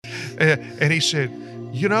And he said,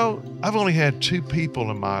 I've only had two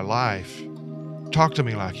people in my life talk to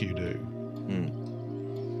me like you do.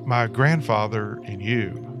 My grandfather and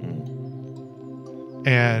you.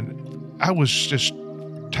 And I was just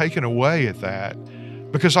taken away at that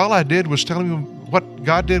because all I did was tell him what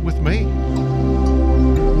God did with me.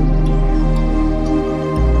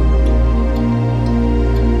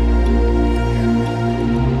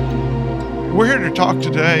 We're here to talk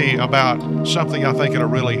today about something I think that'll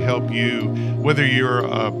really help you, whether you're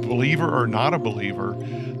a believer or not a believer.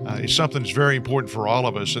 It's something that's very important for all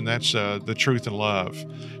of us, and that's the truth and love.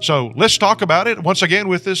 So let's talk about it. Once again,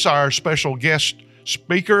 with us, our special guest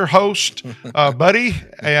speaker, host, buddy,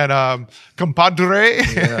 and compadre,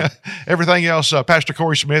 everything else, Pastor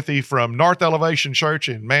Cory Smithee from North Elevation Church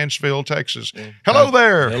in Mansfield, Texas. Hello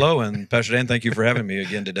there. Hello, and Pastor Dan, thank you for having me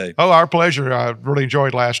again today. Oh, our pleasure. I really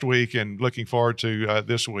enjoyed last week and looking forward to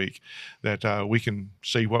this week that we can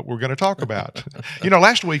see what we're going to talk about.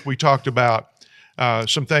 Last week we talked about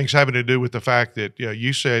some things having to do with the fact that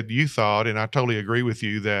you said you thought, and I totally agree with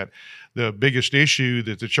you, that the biggest issue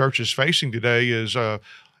that the church is facing today is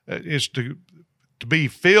to be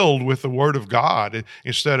filled with the Word of God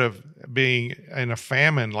instead of being in a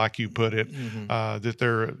famine, like you put it, that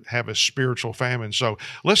they have a spiritual famine. So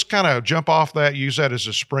let's kind of jump off that, use that as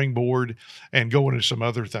a springboard, and go into some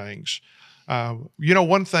other things.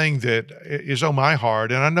 One thing that is on my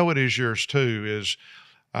heart, and I know it is yours too, is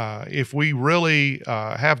if we really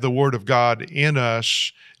have the Word of God in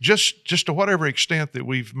us, just to whatever extent that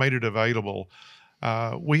we've made it available,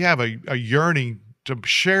 we have a yearning to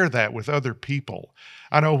share that with other people.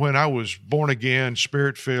 I know when I was born again,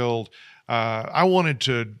 Spirit-filled, I wanted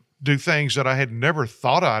to do things that I had never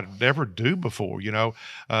thought I'd ever do before.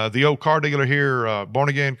 The old car dealer here, born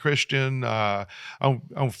again Christian,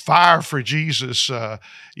 on fire for Jesus,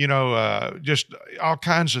 just all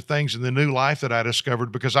kinds of things in the new life that I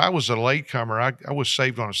discovered because I was a latecomer. I was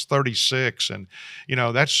saved when I was 36, and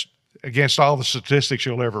that's against all the statistics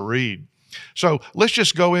you'll ever read. So let's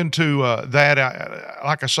just go into that.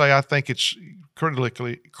 Like I say, I think it's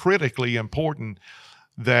critically important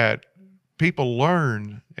that people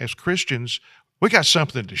learn as Christians, we got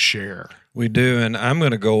something to share. We do, and I'm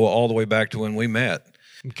going to go all the way back to when we met.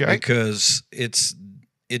 Okay. Because it's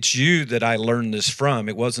you that I learned this from.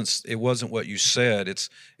 It wasn't what you said.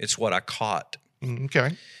 It's what I caught.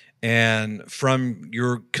 Okay. And from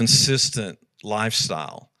your consistent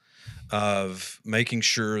lifestyle of making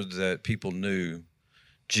sure that people knew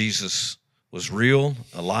Jesus was real,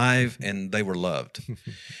 alive, and they were loved.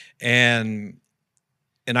 And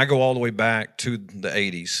I go all the way back to the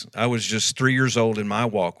 80s. I was just 3 years old in my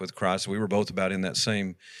walk with Christ. We were both about in that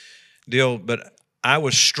same deal. But I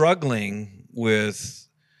was struggling with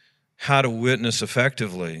how to witness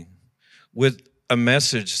effectively with a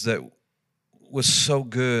message that was so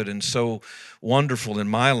good and so wonderful in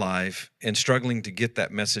my life, and struggling to get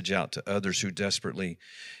that message out to others who desperately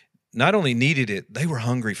not only needed it, they were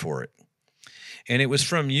hungry for it. And it was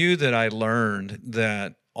from you that I learned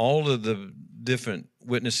that all of the different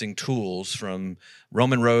witnessing tools, from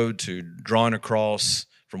Roman road to drawing across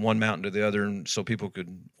from one mountain to the other, and so people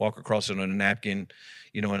could walk across it on a napkin,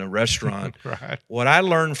 in a restaurant. Right. What I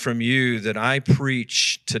learned from you that I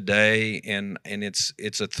preach today, and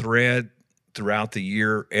it's a thread throughout the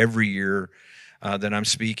year, every year that I'm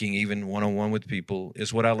speaking, even one-on-one with people,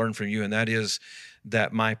 is what I learned from you, and that is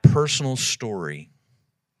that my personal story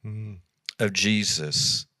of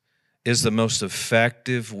Jesus is the most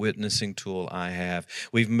effective witnessing tool I have.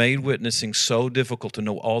 We've made witnessing so difficult to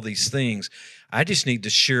know all these things. I just need to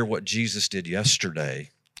share what Jesus did yesterday.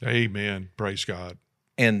 Amen. Praise God.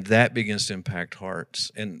 And that begins to impact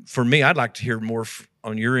hearts. And for me, I'd like to hear more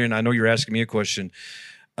on your end. I know you're asking me a question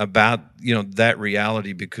about, that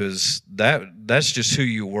reality, because that's just who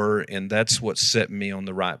you were, and that's what set me on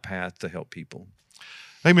the right path to help people.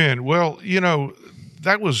 Amen. Well,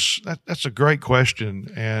 that's a great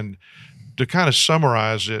question. And to kind of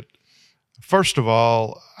summarize it, first of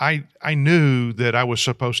all, I knew that I was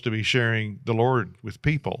supposed to be sharing the Lord with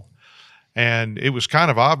people. And it was kind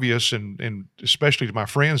of obvious, and especially to my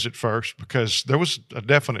friends at first, because there was a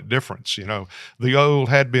definite difference. The old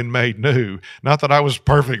had been made new. Not that I was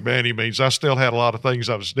perfect by any means. I still had a lot of things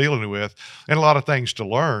I was dealing with and a lot of things to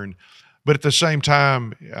learn. But at the same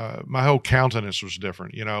time, my whole countenance was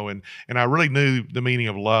different, and I really knew the meaning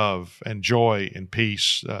of love and joy and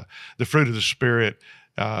peace, the fruit of the Spirit,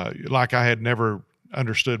 like I had never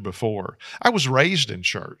understood before. I was raised in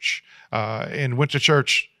church and went to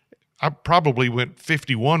church. I probably went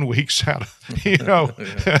 51 weeks out of,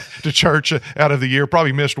 to church out of the year,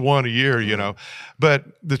 probably missed one a year, But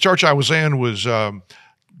the church I was in was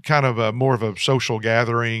kind of more of a social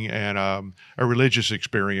gathering and a religious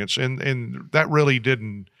experience, and that really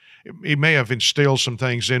didn't. It may have instilled some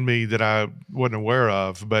things in me that I wasn't aware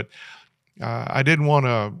of, but I didn't want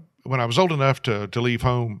to. When I was old enough to leave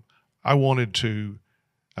home, I wanted to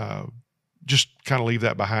just kind of leave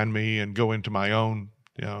that behind me and go into my own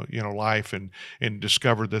life and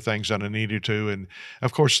discover the things that I needed to. And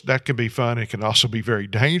of course that can be fun. It can also be very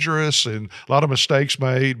dangerous and a lot of mistakes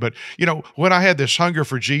made. But when I had this hunger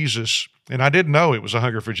for Jesus, and I didn't know it was a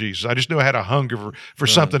hunger for Jesus, I just knew I had a hunger for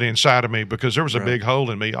something inside of me, because there was a big hole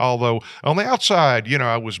in me. Although on the outside,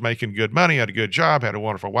 I was making good money, had a good job, had a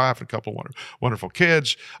wonderful wife, and a couple of wonderful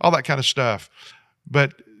kids, all that kind of stuff.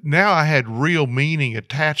 But now I had real meaning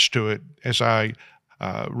attached to it as I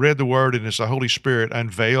read the Word and as the Holy Spirit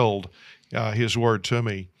unveiled His Word to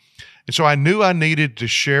me. And so I knew I needed to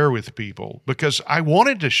share with people, because I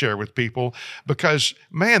wanted to share with people, because,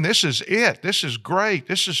 man, this is it. This is great.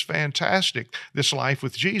 This is fantastic, this life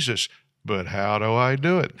with Jesus. But how do I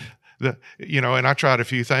do it? And I tried a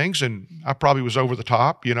few things, and I probably was over the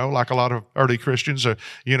top, like a lot of early Christians are,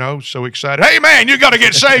 so excited. Hey, man, you got to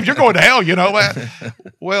get saved. You're going to hell, that.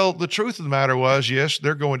 Well, the truth of the matter was, yes,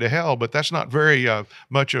 they're going to hell, but that's not very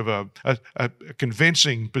much of a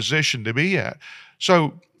convincing position to be at.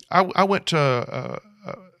 So I went to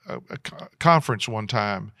a conference one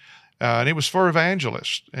time, and it was for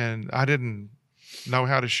evangelists, and I didn't know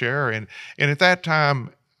how to share. And at that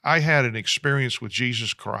time, I had an experience with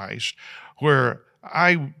Jesus Christ where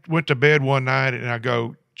I went to bed one night and I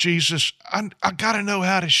go, Jesus, I got to know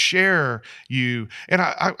how to share you. And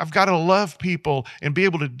I've got to love people and be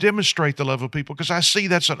able to demonstrate the love of people, because I see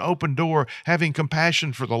that's an open door, having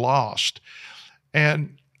compassion for the lost.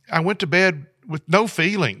 And I went to bed with no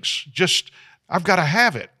feelings, just I've got to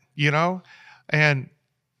have it, and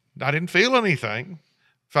I didn't feel anything.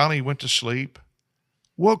 Finally went to sleep,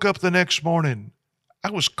 woke up the next morning. I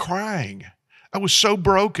was crying. I was so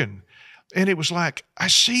broken. And it was like, I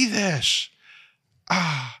see this.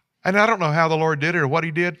 And I don't know how the Lord did it or what He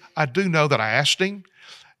did. I do know that I asked Him,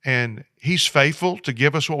 and He's faithful to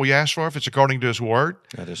give us what we ask for if it's according to His Word.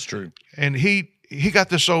 That is true. And He got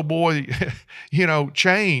this old boy,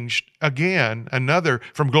 changed again, another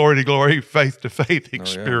from glory to glory, faith to faith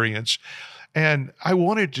experience. And I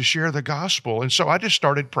wanted to share the gospel. And so I just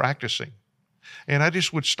started practicing. And I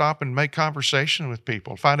just would stop and make conversation with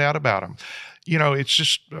people, find out about them. It's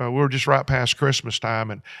just, we're just right past Christmas time.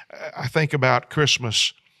 And I think about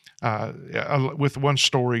Christmas with one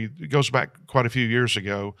story. It goes back quite a few years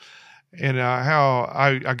ago. And how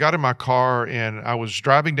I got in my car and I was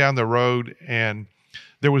driving down the road, and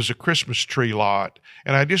there was a Christmas tree lot.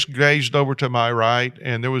 And I just gazed over to my right,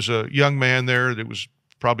 and there was a young man there that was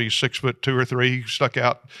probably 6'2" or 6'3", stuck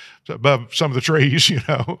out above some of the trees,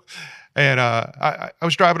 And I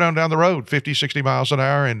was driving on down the road 50, 60 miles an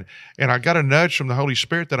hour, and I got a nudge from the Holy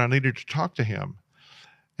Spirit that I needed to talk to Him.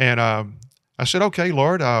 And I said, okay,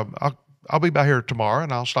 Lord, I'll be by here tomorrow,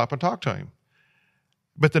 and I'll stop and talk to Him.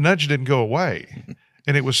 But the nudge didn't go away.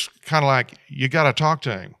 And it was kind of like, you got to talk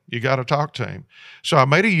to Him. You got to talk to Him. So I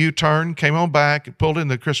made a U-turn, came on back, and pulled in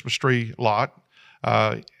the Christmas tree lot.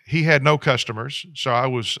 He had no customers, so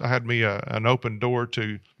I had me an open door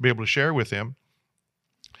to be able to share with him.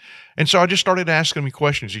 And so I just started asking him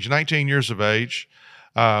questions. He's 19 years of age.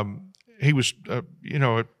 He was,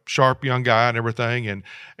 a sharp young guy and everything. And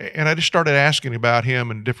I just started asking about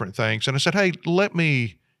him and different things. And I said, hey, let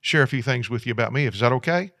me share a few things with you about me. Is that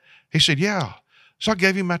okay? He said, yeah. So I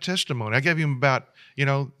gave him my testimony. I gave him about,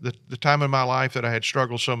 the time in my life that I had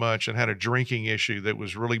struggled so much and had a drinking issue that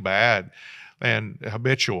was really bad and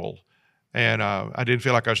habitual. And I didn't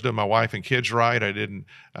feel like I was doing my wife and kids right.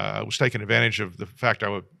 I was taking advantage of the fact I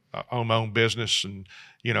would own my own business, and,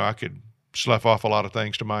 I could slough off a lot of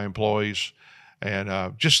things to my employees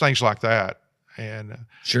and just things like that. And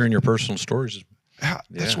sharing your personal stories.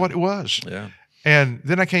 That's what it was. Yeah. And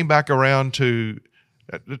then I came back around to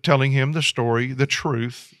telling him the story, the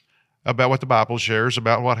truth about what the Bible shares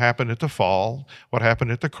about what happened at the fall, what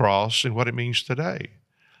happened at the cross, and what it means today.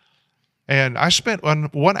 And I spent 1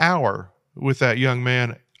 hour with that young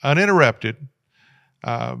man, uninterrupted,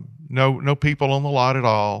 no people on the lot at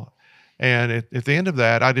all. And at the end of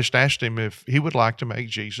that, I just asked him if he would like to make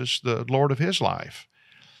Jesus the Lord of his life.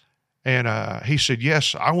 And he said,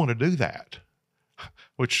 yes, I want to do that.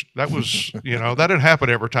 Which that was, that didn't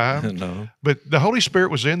happen every time. No. But the Holy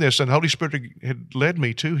Spirit was in this, and the Holy Spirit had led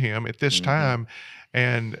me to him at this time.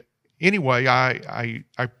 And anyway, I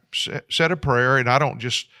said a prayer, and I don't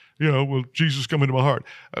just will Jesus come into my heart?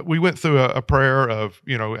 We went through a prayer of,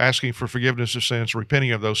 asking for forgiveness of sins,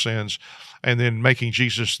 repenting of those sins, and then making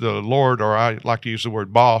Jesus the Lord, or I like to use the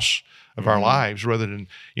word boss of our lives rather than,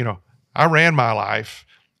 I ran my life.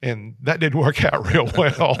 And that didn't work out real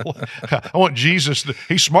well. I want Jesus.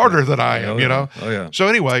 He's smarter than I am, Oh, yeah. So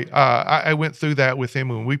anyway, I went through that with him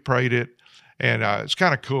when we prayed it. And it's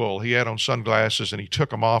kind of cool. He had on sunglasses and he took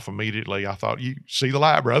them off immediately. I thought, you see the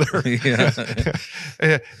light, brother.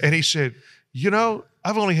 Yeah. And he said,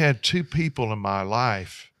 I've only had 2 people in my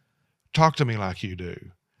life talk to me like you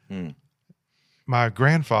do. My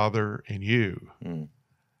grandfather and you.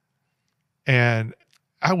 And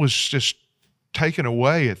I was just taken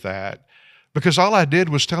away at that because all I did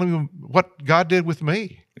was tell him what God did with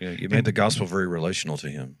me. Yeah, you made the gospel very relational to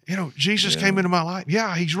him. Jesus came into my life.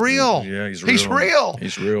 Yeah, he's real. Yeah, he's real. He's real.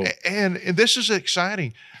 He's real. And this is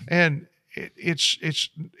exciting. And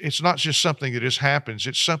it's not just something that just happens.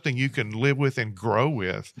 It's something you can live with and grow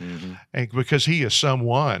with, and because he is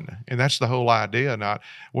someone, and that's the whole idea.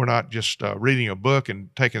 We're not just reading a book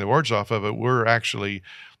and taking the words off of it. We're actually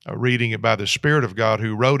reading it by the Spirit of God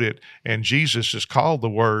who wrote it, and Jesus is called the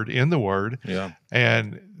Word in the Word. Yeah.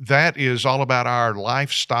 And that is all about our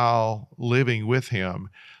lifestyle living with him.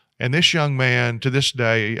 And this young man, to this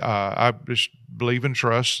day, I just believe and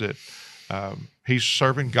trust that he's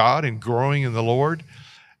serving God and growing in the Lord.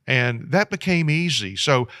 And that became easy.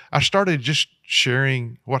 So I started just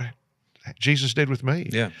sharing what Jesus did with me.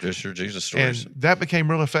 Yeah, just your Jesus stories. And that became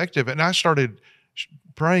real effective. And I started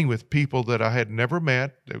praying with people that I had never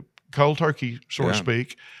met, cold turkey, so to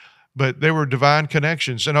speak, but they were divine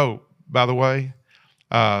connections. And by the way,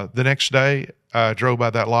 the next day I drove by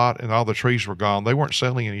that lot and all the trees were gone. They weren't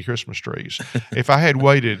selling any Christmas trees. If I had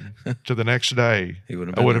waited to the next day, I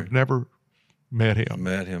would have never met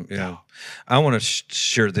him. Yeah. I want to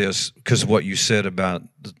share this because of what you said about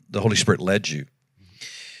the Holy Spirit led you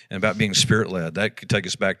and about being Spirit-led. That could take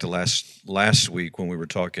us back to last week when we were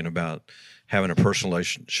talking about having a personal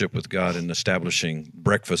relationship with God and establishing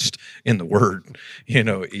breakfast in the Word,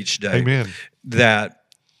 each day. Amen. That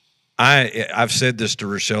I've said this to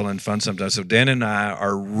Rochelle in fun sometimes. So Dan and I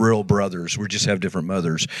are real brothers. We just have different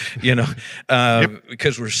mothers,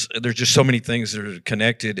 because there's just so many things that are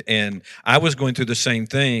connected. And I was going through the same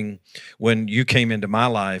thing when you came into my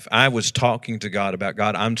life. I was talking to God about,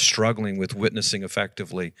 God, I'm struggling with witnessing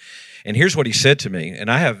effectively. And here's what he said to me. And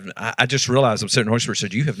I just realized, I'm sitting in the Holy Spirit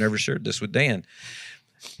said, you have never shared this with Dan.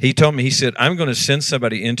 He told me, he said, I'm going to send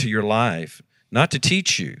somebody into your life, not to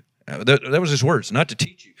teach you. That was his words, not to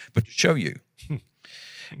teach you, but to show you.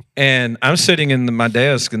 And I'm sitting in my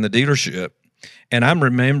desk in the dealership, and I'm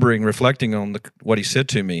reflecting on what he said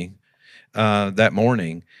to me that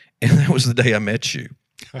morning, and that was the day I met you.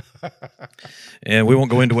 And we won't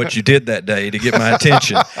go into what you did that day to get my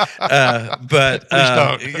attention, but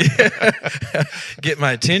get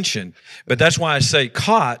my attention. But that's why I say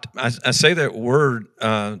caught. I say that word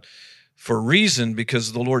for a reason,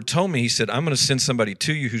 because the Lord told me, he said, I'm going to send somebody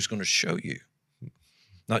to you who's going to show you.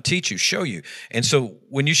 Not teach you, show you. And so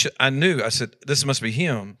when I said, this must be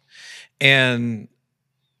him. And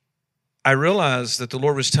I realized that the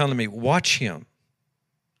Lord was telling me, watch him.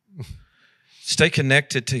 Stay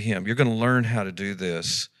connected to him. You're going to learn how to do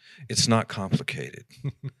this. It's not complicated.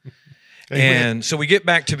 And so we get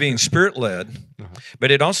back to being Spirit-led,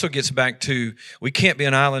 but it also gets back to we can't be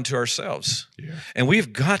an island to ourselves. Yeah. And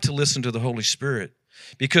we've got to listen to the Holy Spirit.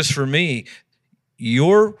 Because for me,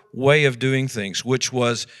 your way of doing things, which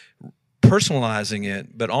was personalizing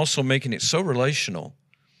it, but also making it so relational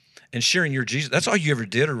and sharing your Jesus, that's all you ever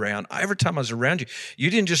did around. Every time I was around you, you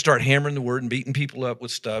didn't just start hammering the word and beating people up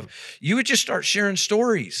with stuff. You would just start sharing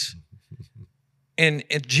stories and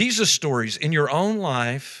Jesus stories in your own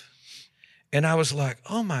life. And I was like,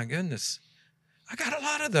 oh my goodness, I got a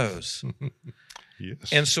lot of those.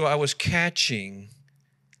 Yes. And so I was catching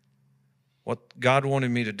what God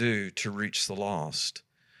wanted me to do to reach the lost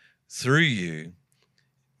through you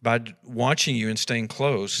by watching you and staying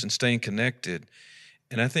close and staying connected.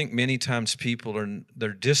 And I think many times they're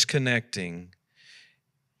disconnecting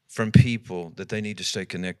from people that they need to stay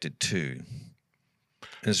connected to.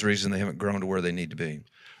 And it's the reason they haven't grown to where they need to be.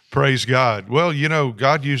 Praise God. Well,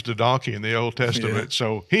 God used a donkey in the Old Testament,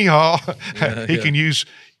 so he can use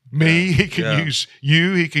me, he can use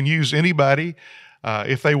you, he can use anybody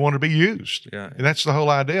if they want to be used. Yeah. And that's the whole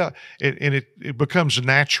idea. It becomes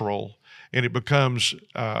natural, and it becomes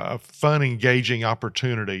a fun, engaging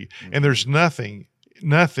opportunity. Mm-hmm. And there's nothing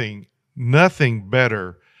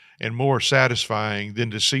better and more satisfying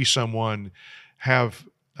than to see someone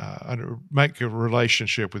make a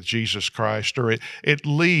relationship with Jesus Christ, or at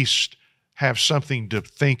least have something to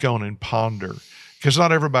think on and ponder. Because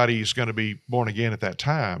not everybody is going to be born again at that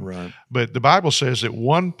time. Right. But the Bible says that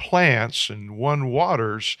one plants and one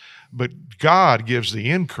waters, but God gives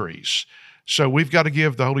the increase. So we've got to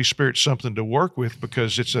give the Holy Spirit something to work with,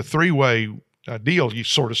 because it's a three-way deal,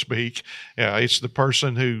 so to speak. It's the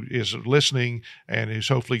person who is listening and is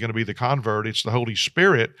hopefully going to be the convert. It's the Holy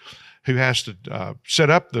Spirit who has to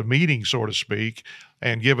set up the meeting, so to speak,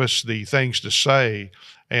 and give us the things to say.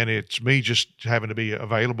 And it's me just having to be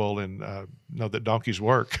available and know that donkeys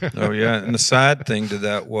work. Oh, yeah. And the sad thing to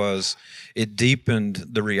that was it deepened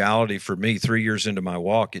the reality for me. 3 years into my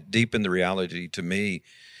walk, it deepened the reality to me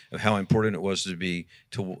of how important it was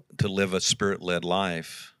to live a Spirit-led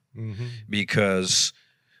life. Mm-hmm. Because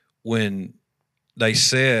when they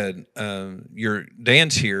said,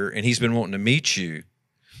 Dan's here and he's been wanting to meet you,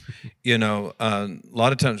 a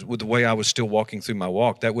lot of times with the way I was still walking through my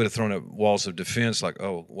walk, that would have thrown up walls of defense, like,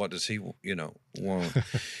 oh, what does he, want?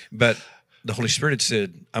 But the Holy Spirit had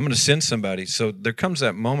said, I'm going to send somebody. So there comes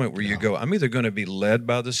that moment where you go, I'm either going to be led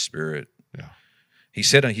by the Spirit. Yeah. He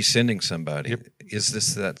said he's sending somebody. Yep. Is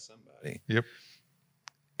this that somebody? Yep.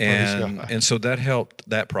 And so that helped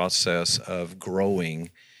that process of growing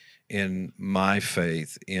in my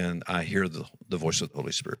faith, and I hear the voice of the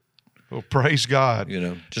Holy Spirit. Well, praise God.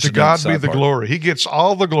 Just to God be the glory. He gets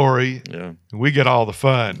all the glory, and we get all the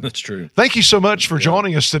fun. That's true. Thank you so much for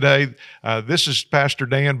joining us today. This is Pastor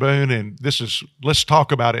Dan Boone, and this is Let's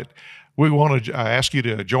Talk About It. We want to ask you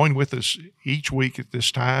to join with us each week at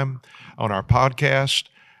this time on our podcast.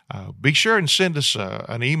 Be sure and send us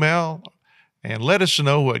an email and let us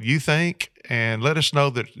know what you think, and let us know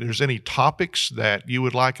that there's any topics that you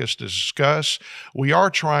would like us to discuss. We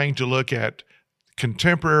are trying to look at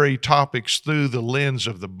contemporary topics through the lens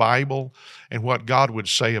of the Bible and what God would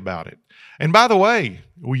say about it. And by the way,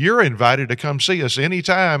 you're invited to come see us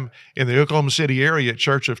anytime in the Oklahoma City area at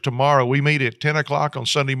Church of Tomorrow. We meet at 10 o'clock on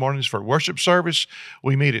Sunday mornings for worship service.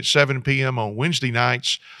 We meet at 7 p.m. on Wednesday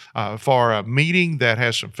nights for a meeting that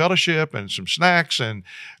has some fellowship and some snacks. And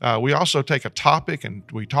we also take a topic and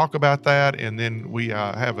we talk about that, and then we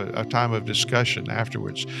have a time of discussion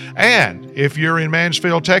afterwards. And if you're in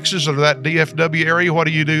Mansfield, Texas, or that DFW area, what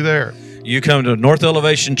do you do there? You come to North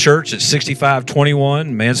Elevation Church at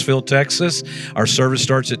 6521 Mansfield, Texas. Our service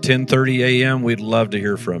starts at 10:30 a.m. We'd love to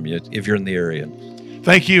hear from you if you're in the area.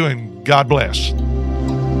 Thank you, and God bless.